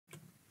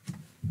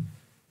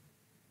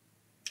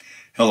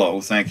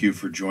Hello, thank you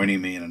for joining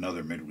me in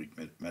another midweek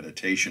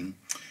meditation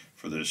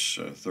for this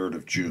 3rd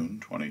of June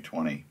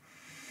 2020.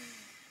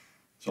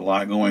 There's a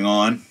lot going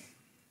on,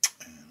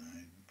 and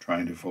I'm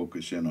trying to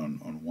focus in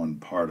on one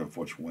part of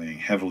what's weighing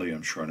heavily,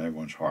 I'm sure, on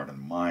everyone's heart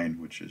and mind,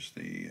 which is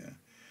the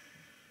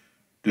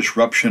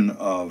disruption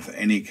of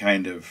any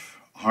kind of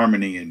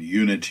harmony and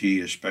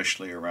unity,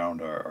 especially around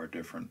our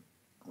different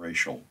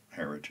racial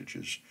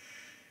heritages,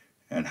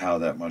 and how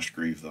that must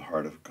grieve the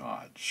heart of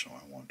God. So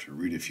I want to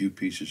read a few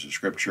pieces of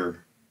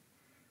scripture,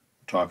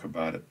 talk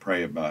about it,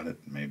 pray about it,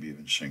 and maybe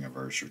even sing a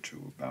verse or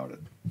two about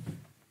it.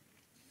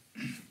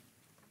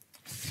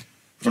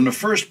 From the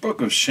first book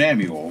of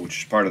Samuel, which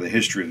is part of the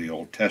history of the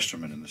Old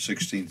Testament in the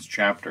 16th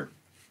chapter,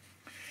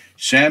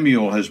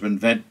 Samuel has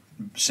been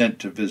sent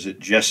to visit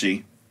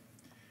Jesse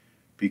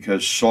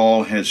because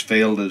Saul has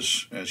failed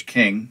as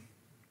king.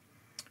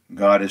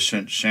 God has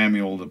sent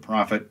Samuel the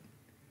prophet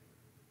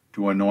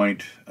to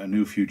anoint a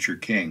new future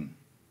king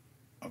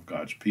of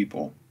God's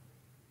people.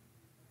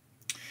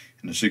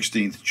 In the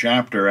 16th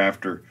chapter,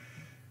 after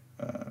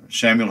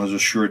Samuel has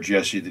assured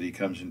Jesse that he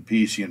comes in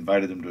peace, he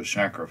invited him to a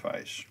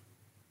sacrifice.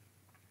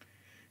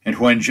 And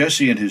when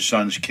Jesse and his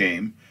sons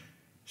came,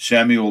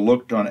 Samuel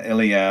looked on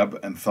Eliab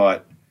and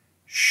thought,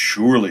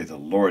 "Surely the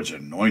Lord's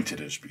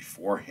anointed is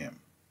before him."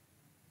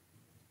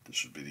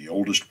 This would be the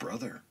oldest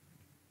brother.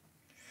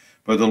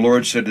 But the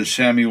Lord said to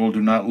Samuel,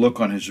 "Do not look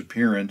on his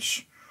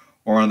appearance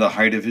or on the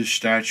height of his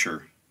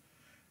stature,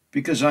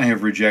 because I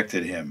have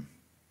rejected him.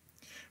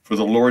 For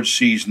the Lord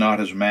sees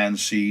not as man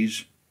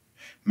sees.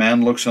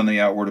 Man looks on the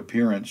outward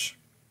appearance,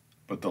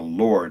 but the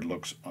Lord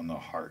looks on the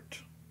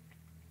heart."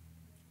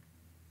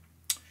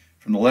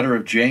 From the letter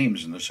of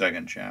James in the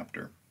 2nd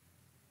chapter,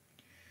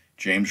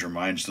 James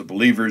reminds the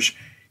believers,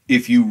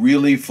 if you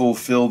really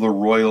fulfill the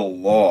royal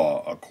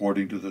law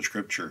according to the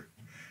Scripture,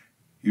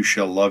 you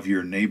shall love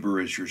your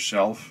neighbor as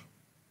yourself,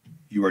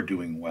 you are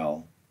doing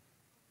well.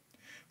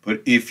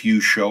 But if you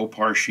show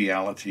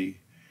partiality,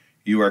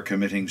 you are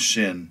committing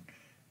sin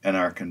and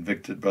are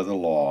convicted by the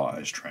law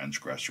as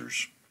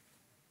transgressors.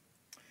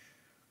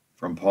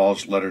 From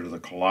Paul's letter to the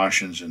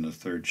Colossians in the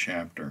 3rd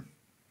chapter,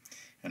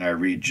 and I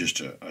read just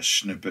a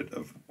snippet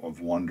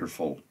of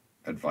wonderful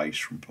advice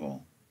from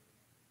Paul.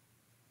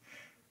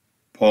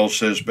 Paul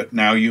says, "But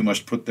now you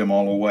must put them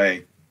all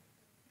away: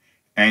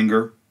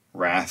 anger,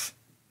 wrath,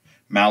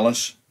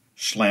 malice,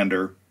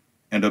 slander,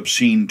 and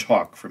obscene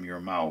talk from your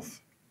mouth.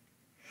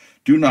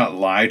 Do not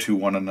lie to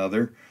one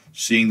another,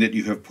 seeing that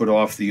you have put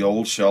off the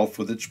old self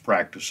with its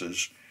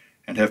practices,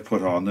 and have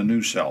put on the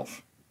new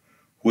self,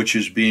 which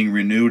is being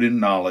renewed in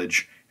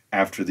knowledge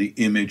after the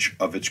image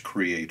of its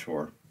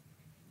Creator.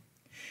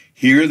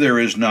 Here there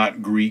is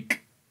not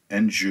Greek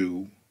and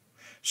Jew,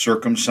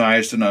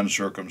 circumcised and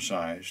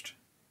uncircumcised,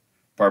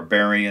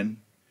 barbarian,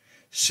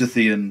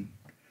 Scythian,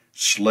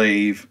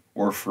 slave,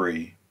 or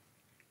free,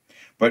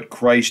 but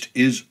Christ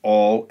is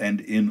all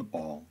and in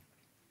all.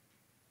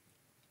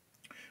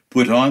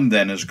 Put on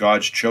then as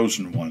God's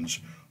chosen ones,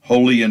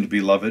 holy and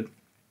beloved,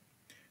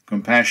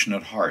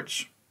 compassionate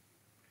hearts,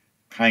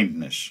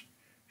 kindness,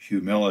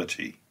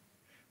 humility,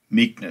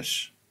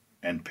 meekness,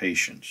 and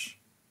patience,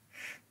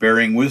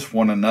 bearing with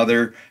one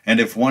another, and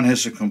if one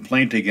has a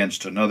complaint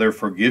against another,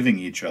 forgiving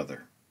each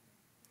other.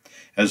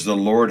 As the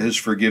Lord has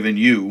forgiven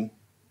you,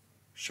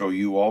 so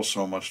you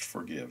also must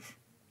forgive.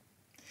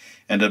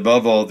 And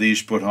above all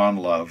these put on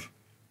love,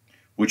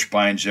 which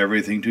binds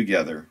everything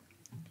together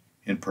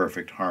in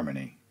perfect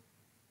harmony."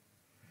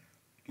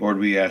 Lord,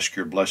 we ask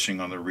your blessing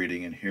on the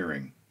reading and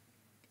hearing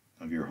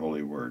of your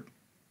holy word.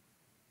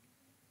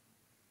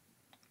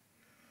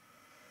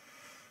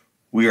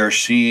 We are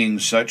seeing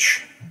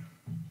such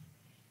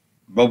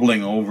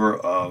bubbling over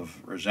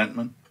of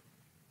resentment,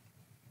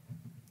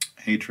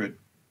 hatred,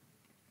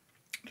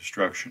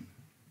 destruction,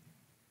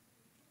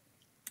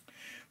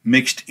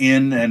 mixed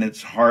in, and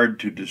it's hard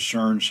to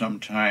discern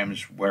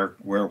sometimes where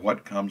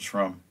what comes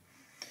from,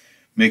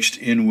 mixed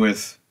in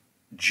with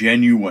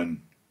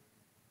genuine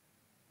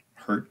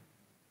hurt,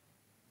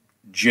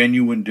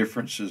 genuine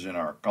differences in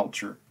our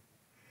culture,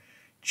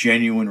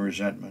 genuine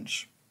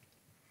resentments.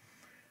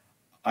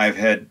 I've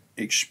had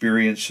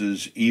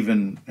experiences,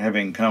 even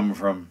having come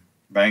from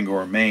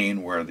Bangor,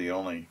 Maine, where the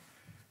only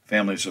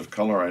families of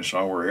color I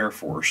saw were Air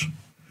Force,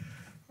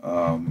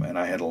 and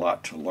I had a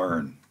lot to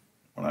learn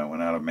when I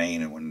went out of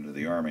Maine and went into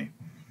the Army.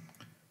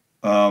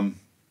 And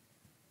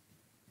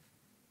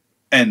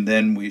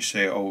then we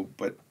say, oh,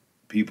 but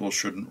people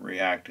shouldn't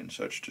react in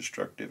such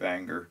destructive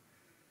anger.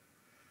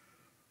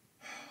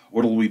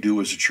 What will we do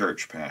as a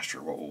church,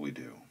 Pastor? What will we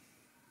do?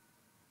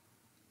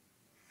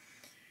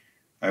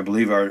 I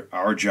believe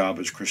our job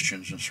as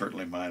Christians, and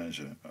certainly mine as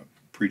a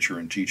preacher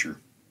and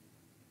teacher,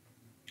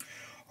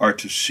 are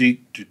to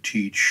seek to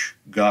teach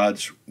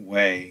God's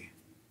way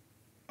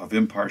of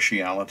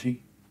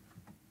impartiality,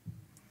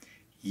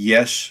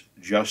 yes,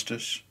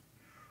 justice,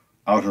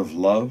 out of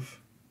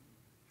love,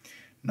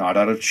 not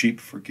out of cheap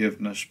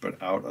forgiveness, but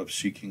out of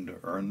seeking to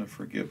earn the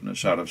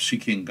forgiveness, out of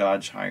seeking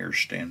God's higher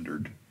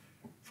standard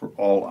for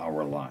all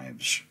our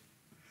lives,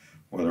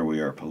 whether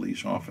we are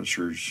police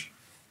officers,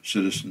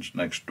 citizens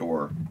next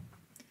door,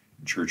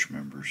 church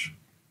members,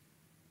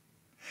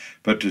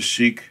 but to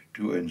seek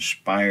to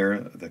inspire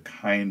the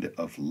kind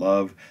of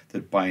love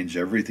that binds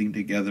everything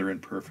together in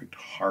perfect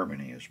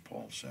harmony, as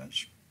Paul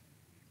says.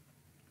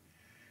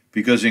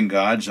 Because in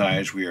God's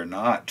eyes we are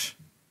not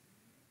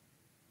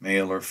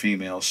male or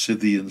female,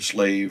 Scythian,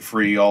 slave,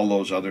 free, all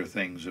those other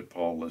things that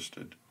Paul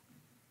listed.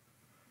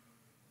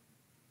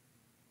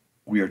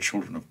 We are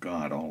children of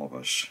God, all of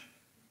us.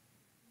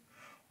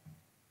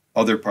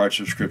 Other parts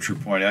of Scripture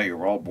point out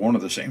you're all born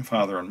of the same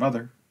father and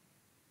mother.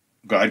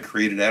 God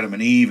created Adam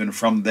and Eve, and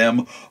from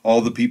them all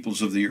the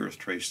peoples of the earth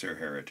trace their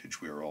heritage.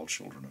 We are all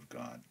children of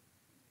God.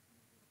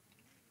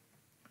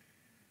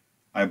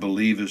 I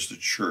believe as the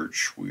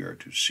church we are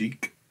to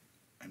seek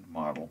and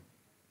model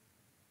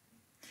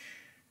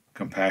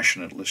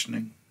compassionate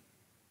listening,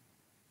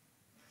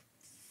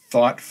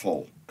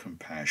 thoughtful,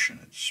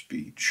 compassionate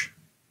speech,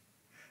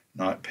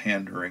 not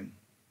pandering,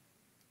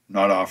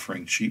 not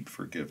offering cheap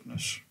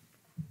forgiveness,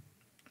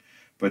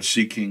 but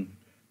seeking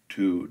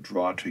to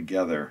draw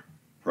together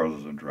rather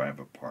than drive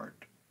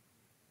apart.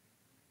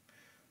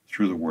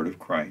 Through the word of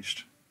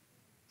Christ,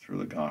 through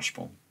the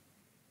gospel,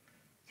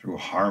 through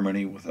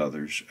harmony with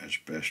others as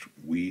best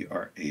we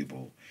are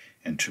able,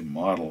 and to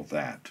model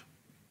that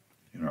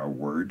in our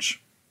words,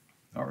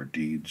 our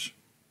deeds,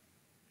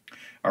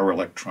 our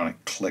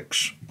electronic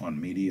clicks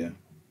on media,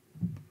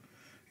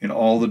 in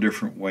all the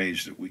different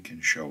ways that we can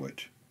show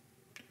it,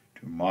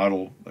 to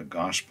model the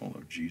gospel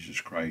of Jesus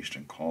Christ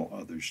and call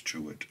others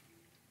to it,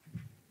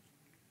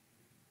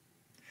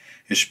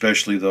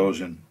 especially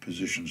those in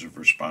positions of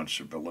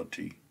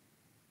responsibility,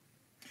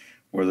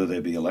 whether they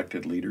be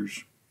elected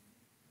leaders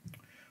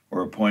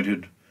or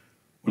appointed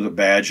with a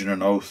badge and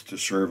an oath to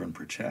serve and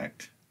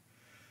protect.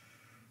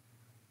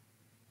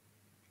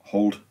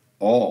 Hold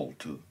all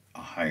to a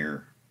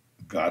higher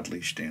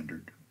godly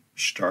standard,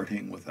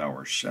 starting with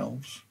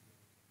ourselves,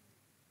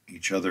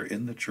 each other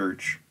in the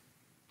church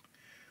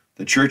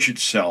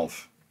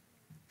itself,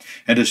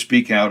 and to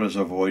speak out as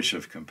a voice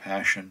of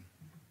compassion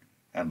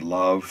and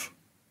love,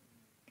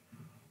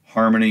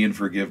 harmony and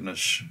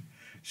forgiveness,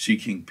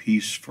 seeking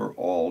peace for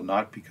all,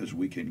 not because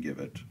we can give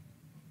it,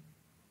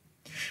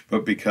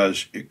 but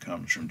because it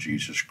comes from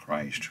Jesus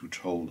Christ, who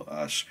told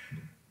us,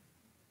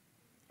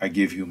 I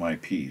give you my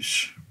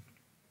peace.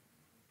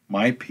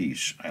 My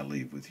peace I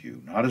leave with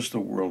you, not as the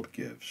world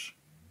gives,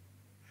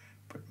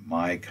 but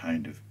my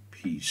kind of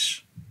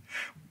peace.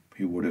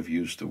 He would have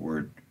used the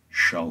word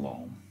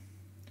shalom,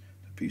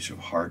 the peace of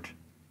heart,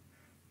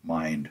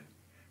 mind,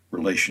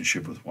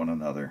 relationship with one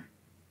another,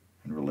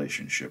 and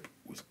relationship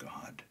with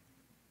God.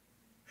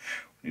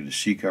 We need to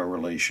seek our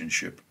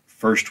relationship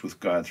first with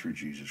God through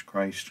Jesus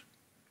Christ.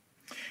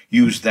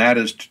 Use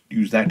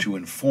that to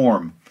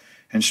inform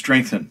and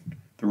strengthen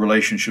the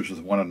relationships with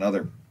one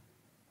another,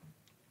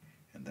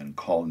 and then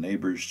call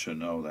neighbors to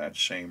know that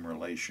same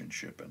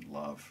relationship and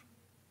love,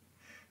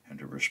 and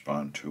to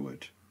respond to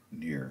it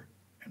near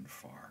and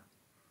far.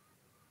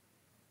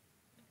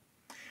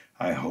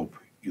 I hope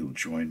you'll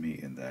join me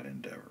in that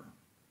endeavor.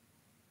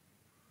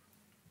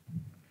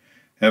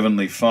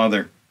 Heavenly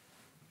Father,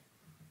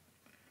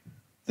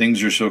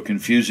 things are so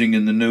confusing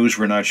in the news,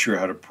 we're not sure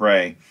how to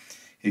pray,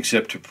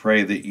 except to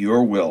pray that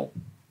your will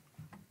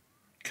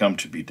come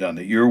to be done,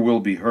 that your will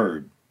be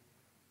heard,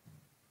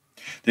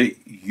 that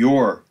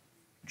your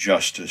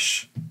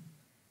justice,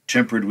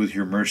 tempered with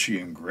your mercy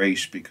and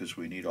grace, because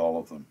we need all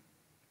of them,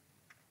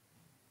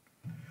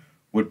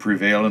 would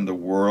prevail in the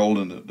world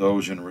and that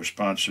those in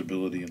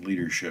responsibility and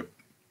leadership,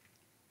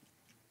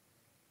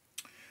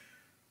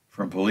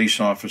 from police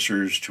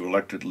officers to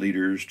elected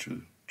leaders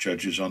to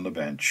judges on the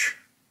bench,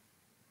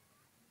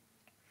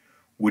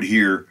 would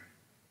hear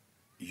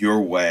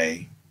your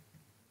way,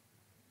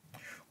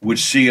 would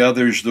see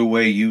others the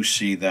way you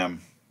see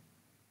them,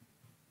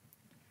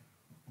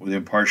 with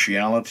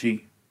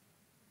impartiality,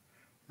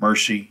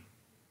 mercy,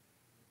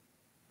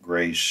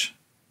 grace.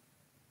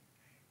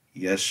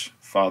 Yes,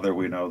 Father,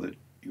 we know that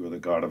you are the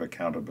God of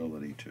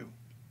accountability too.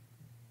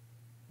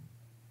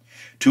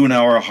 Tune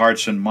our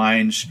hearts and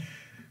minds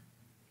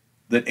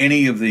that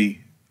any of the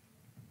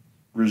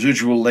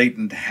residual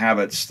latent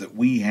habits that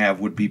we have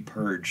would be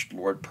purged.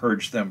 Lord,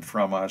 purge them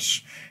from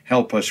us.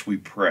 Help us, we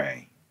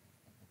pray,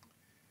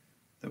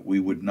 that we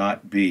would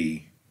not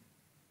be,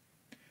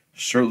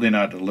 certainly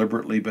not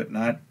deliberately, but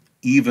not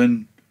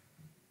even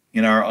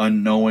in our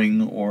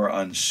unknowing or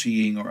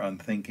unseeing or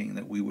unthinking,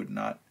 that we would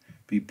not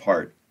be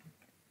part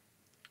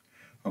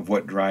of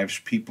what drives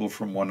people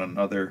from one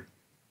another,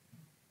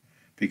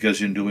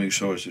 because in doing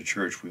so as a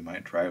church we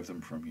might drive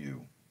them from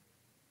you.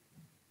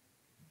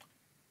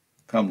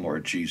 Come,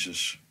 Lord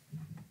Jesus.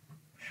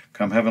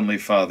 Come, Heavenly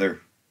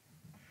Father.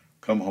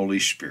 Come, Holy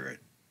Spirit.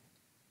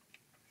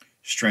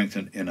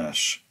 Strengthen in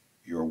us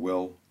your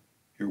will,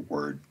 your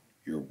word,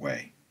 your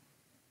way.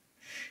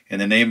 In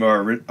the name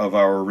of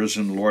our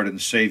risen Lord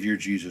and Savior,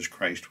 Jesus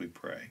Christ, we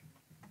pray.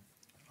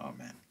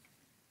 Amen.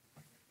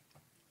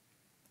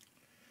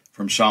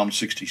 From Psalm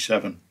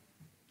 67.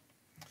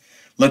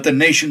 Let the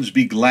nations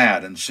be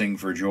glad and sing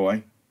for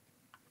joy.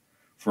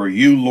 For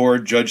you,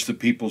 Lord, judge the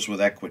peoples with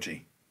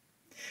equity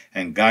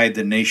and guide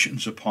the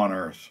nations upon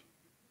earth.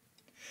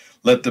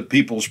 Let the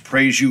peoples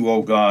praise you,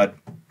 O God.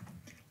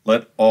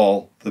 Let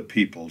all the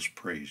peoples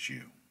praise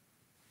you.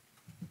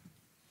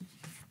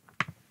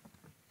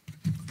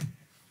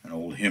 An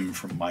old hymn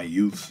from my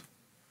youth.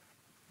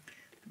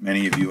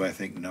 Many of you, I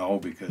think, know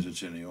because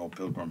it's in the old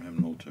Pilgrim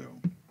hymnal too.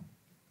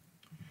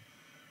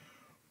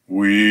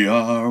 We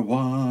are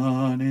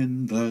one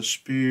in the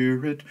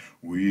Spirit,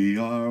 we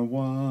are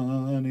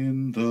one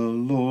in the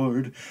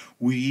Lord.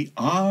 We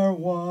are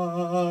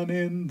one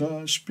in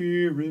the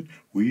Spirit,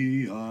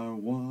 we are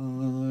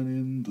one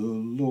in the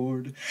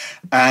Lord.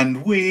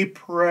 And we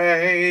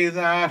pray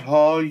that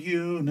all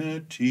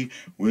unity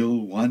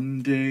will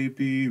one day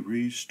be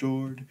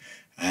restored.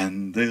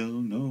 And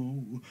they'll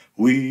know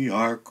we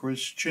are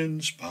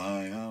Christians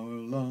by our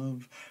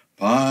love.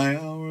 By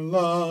our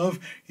love,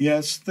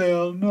 yes,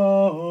 they'll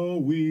know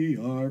we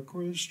are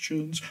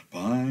Christians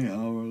by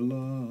our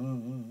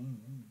love.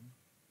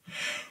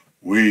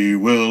 We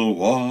will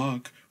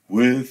walk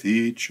with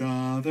each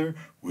other,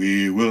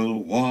 we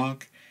will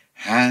walk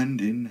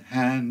hand in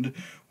hand.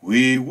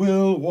 We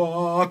will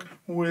walk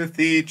with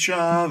each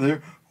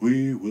other,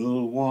 we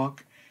will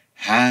walk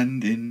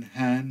hand in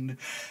hand,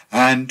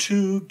 and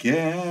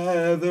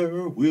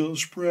together we'll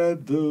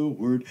spread the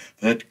word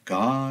that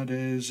God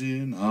is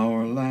in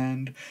our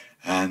land,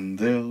 and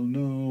they'll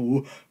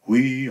know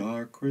we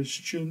are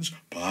Christians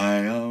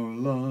by our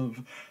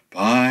love,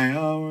 by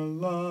our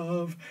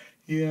love.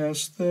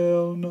 Yes,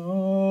 they'll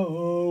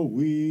know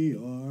we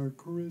are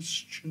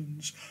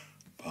Christians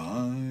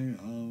by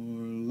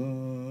our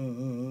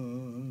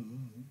love.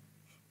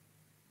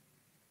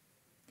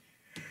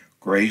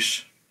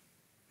 Grace,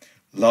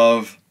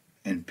 love,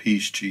 and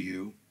peace to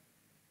you.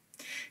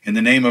 In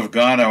the name of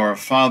God our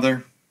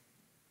Father,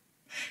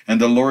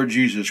 and the Lord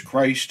Jesus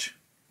Christ,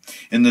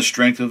 in the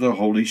strength of the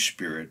Holy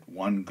Spirit,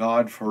 one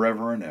God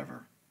forever and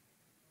ever.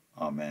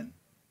 Amen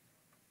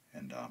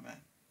and amen.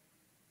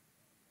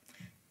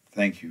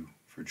 Thank you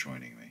for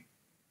joining me.